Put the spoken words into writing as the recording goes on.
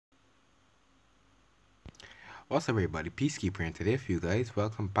What's up everybody, Peacekeeper, and today for you guys,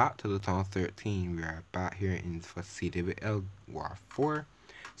 welcome back to the TH13. We are back here for CWL War 4.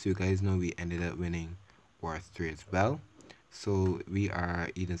 So you guys know we ended up winning War 3 as well. So we are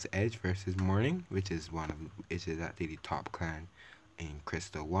Eden's Edge versus Morning, which is actually the top clan in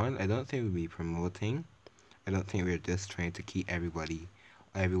Crystal 1. I don't think we'll be promoting. I don't think we're just trying to keep everyone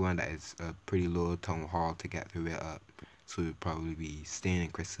that is a pretty low town hall to get the way up. So we'll probably be staying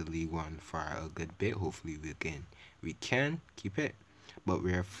in Crystal League 1 for a good bit. Hopefully we can keep it. But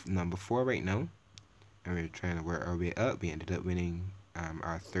we're number 4 right now. And we're trying to work our way up. We ended up winning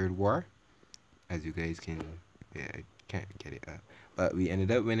our third war. As you guys can, I can't get it up. But we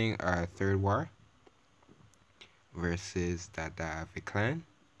ended up winning our third war versus that clan.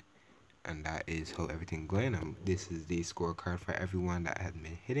 And that is how everything going. This is the scorecard for everyone that has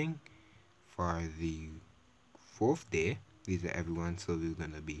been hitting for the 4th day. These are everyone, so we're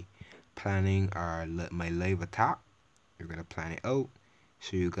gonna be planning my live attack. We're gonna plan it out,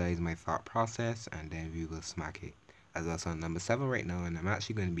 show you guys my thought process, and then we will smack it. As well, so on number 7 right now, and I'm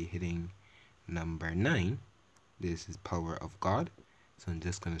actually gonna be hitting number 9. This is Power of God. So I'm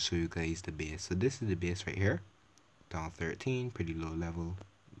just gonna show you guys the base. So this is the base right here. Down 13, pretty low level,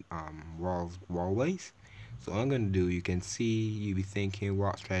 wall-wise. So what I'm gonna do, you can see, you be thinking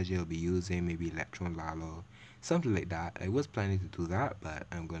what strategy I'll be using, maybe Electron Lalo, something like that. I was planning to do that, but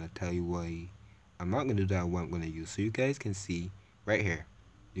I'm gonna tell you why I'm not gonna do that, what I'm gonna use. So you guys can see right here,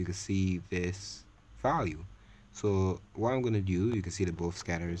 you can see this value. So what I'm gonna do, you can see the both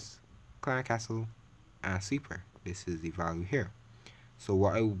scatters, clan castle and sweeper. This is the value here. So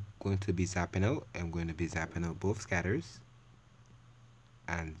what I'm going to be zapping out, I'm going to be zapping out both scatters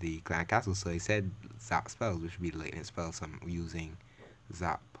and the clan castle. So I said zap spells, which would be lightning spells, so I'm using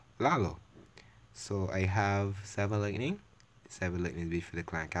zap Lalo. So I have 7 lightning. 7 lightning be for the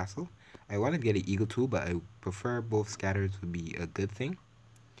clan castle. I want to get an eagle too, but I prefer both scatters would be a good thing.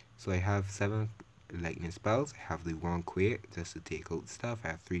 So I have 7 lightning spells. I have the 1 quake just to take out stuff. I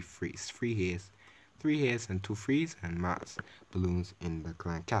have 3 haste, and 2 freeze, and max balloons in the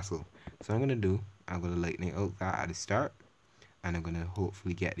clan castle. So I'm gonna lightning out that at the start, and I'm gonna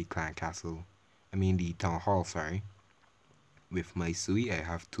hopefully get the clan castle. The town hall. Sorry. With my suite, I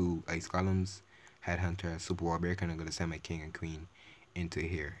have 2 ice columns, headhunter, super wall breaker, and I'm gonna send my king and queen into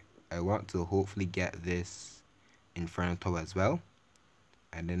here. I want to hopefully get this inferno tower as well,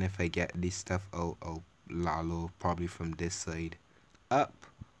 and then if I get this stuff out, I'll Lalo probably from this side up,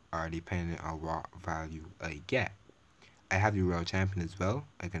 or depending on what value I get. I have the royal champion as well.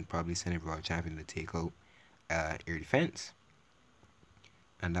 I can probably send a royal champion to take out air defense,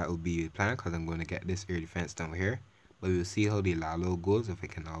 and that will be the plan because I'm going to get this air defense down here. But we'll see how the Lalo goes, if I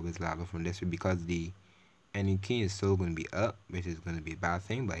can always Lalo from this, because the enemy king is still going to be up, which is going to be a bad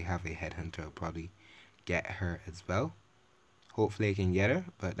thing. But I have a headhunter, I'll probably get her as well. Hopefully I can get her,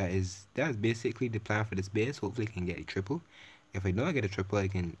 but that's basically the plan for this base. Hopefully I can get a triple. If I don't get a triple, I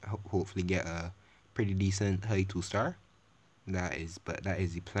can hopefully get a pretty decent high 2-star. That is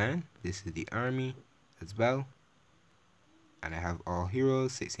the plan. This is the army as well. And I have all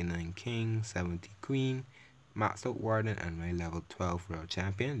heroes, 69 king, 70 queen, maxed out warden, and my level 12 royal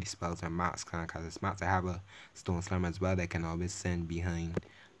champion. The spells are max clan castle max. I have a stone slam as well that I can always send behind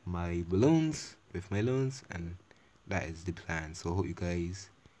my balloons with my loons, and that is the plan. So hope you guys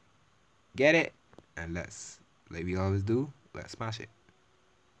get it, and let's, like we always do, let's smash it.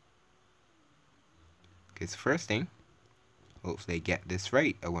 Okay, so first thing, hopefully I get this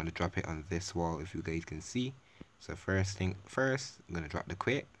right. I want to drop it on this wall if you guys can see. So first thing first, I'm gonna drop the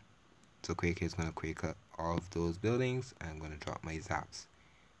quake. So quake is gonna quake up all of those buildings, and I'm gonna drop my zaps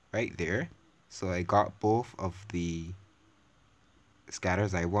right there. So I got both of the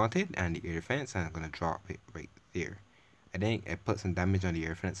scatters I wanted and the air defense, and I'm gonna drop it right there. I think I put some damage on the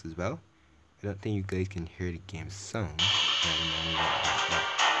air defense as well. I don't think you guys can hear the game sound.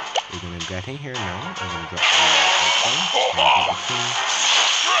 We're gonna get in here now. I'm gonna drop the king.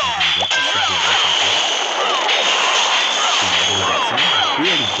 I'm gonna drop the super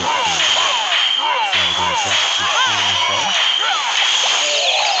really good thing. So I'm gonna drop the king as well.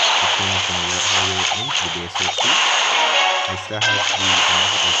 The king is gonna work her way into the base here too. I still have the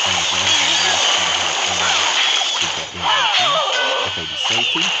another icon as well, so I'm to get in the king if I decide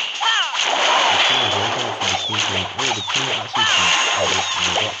to. The king is working for the king going, oh, the king actually can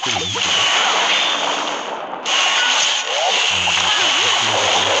got 2 links here. And I think the king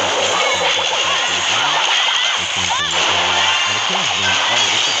is working for us, so I got the king going down. The king is going to go, and the king is going, oh,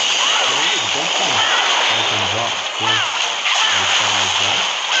 this is a really good thing. So I can drop this icon as well.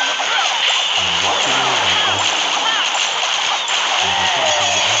 And what to do is and I thought I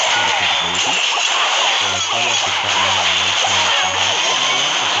could get ability. So I probably have to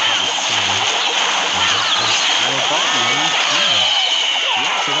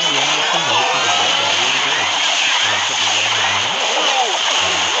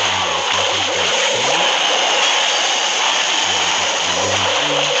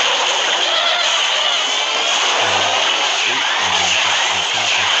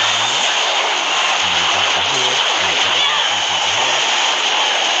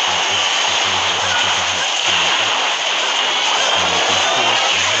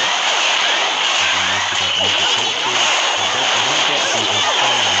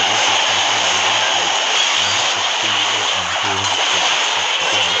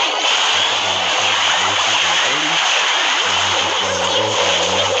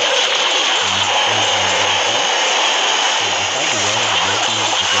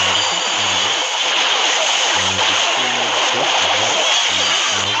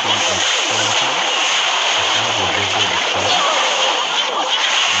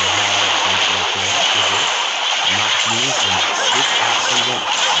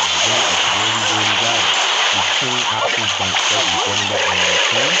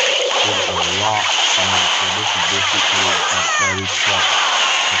So this is basically a fairy truck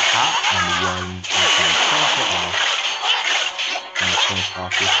attack, and the one is going to finish it off and finish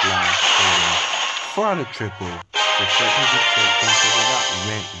off this last turtle for the triple. So that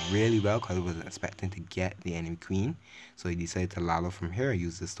went really well because I wasn't expecting to get the enemy queen. So he decided to lalo from here and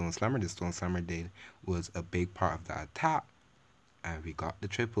use the stone slammer. The stone slammer was a big part of the attack, and we got the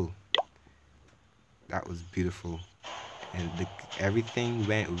triple. That was beautiful, and everything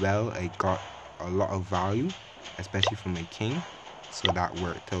went well. I got a lot of value, especially from my king, so that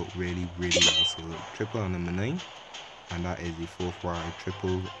worked out really well. So triple on number 9, and that is the 4th war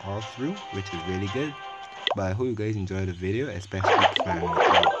triple all through, which is really good. But I hope you guys enjoyed the video, especially planning it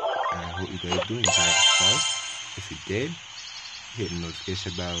out, and I hope you guys do enjoy it as well. If you did, hit the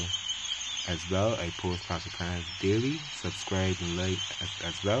notification bell as well. I post Clash of Clans daily. Subscribe and like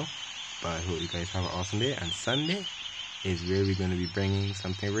as well. But I hope you guys have an awesome day, and Sunday is where we're going to be bringing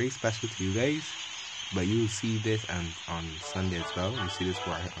something very special to you guys. But you will see this on Sunday as well. You see this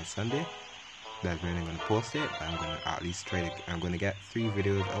right on Sunday. That's when I'm going to post it, but I'm going to at least I'm going to get 3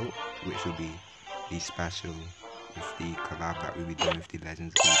 videos out, which will be the special with the collab that we'll be doing with the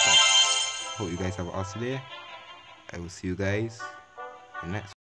Legends League. Hope you guys have an awesome day. I will see you guys in the next